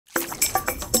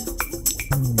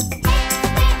Yoga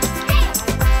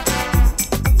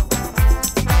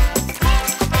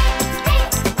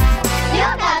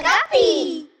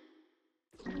Guppy!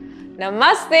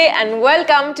 Namaste and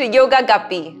welcome to Yoga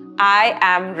Guppy. I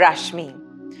am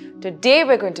Rashmi. Today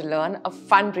we're going to learn a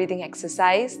fun breathing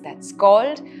exercise that's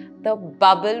called the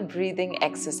bubble breathing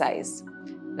exercise.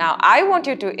 Now I want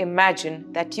you to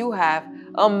imagine that you have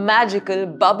a magical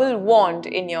bubble wand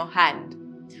in your hand.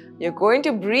 You're going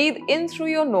to breathe in through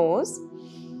your nose,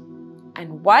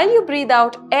 and while you breathe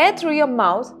out air through your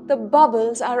mouth, the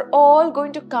bubbles are all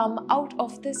going to come out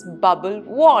of this bubble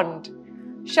wand.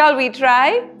 Shall we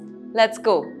try? Let's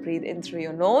go. Breathe in through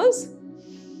your nose.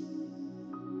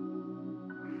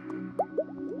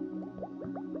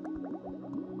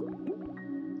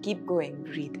 Keep going.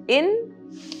 Breathe in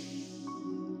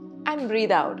and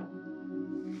breathe out.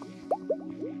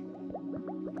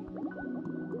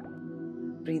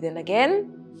 Breathe in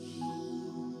again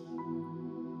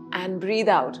and breathe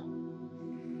out.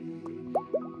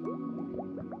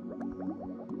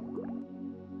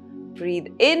 Breathe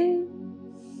in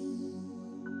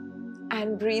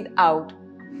and breathe out.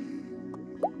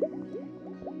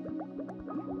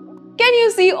 Can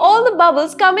you see all the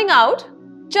bubbles coming out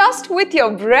just with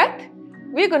your breath?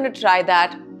 We're going to try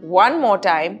that one more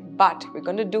time, but we're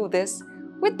going to do this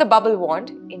with the bubble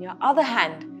wand in your other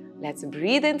hand. Let's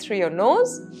breathe in through your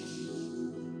nose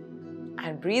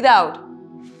and breathe out.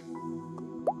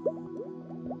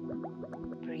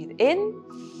 Breathe in,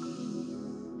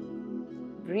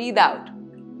 breathe out.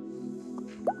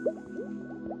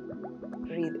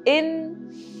 Breathe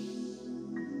in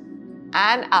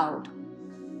and out.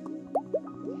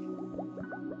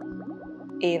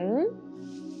 In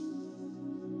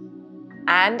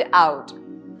and out.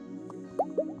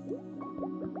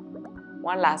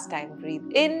 One last time. Breathe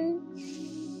in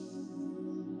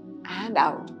and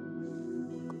out.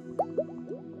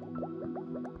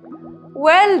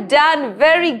 Well done.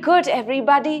 Very good,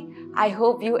 everybody. I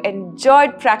hope you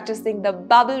enjoyed practicing the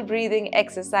bubble breathing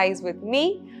exercise with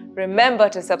me. Remember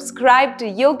to subscribe to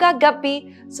Yoga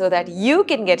Guppy so that you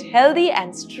can get healthy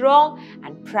and strong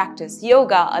and practice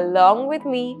yoga along with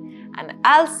me. And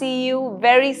I'll see you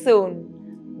very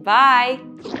soon. Bye.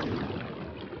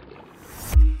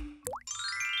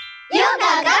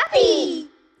 Yoga Guppy!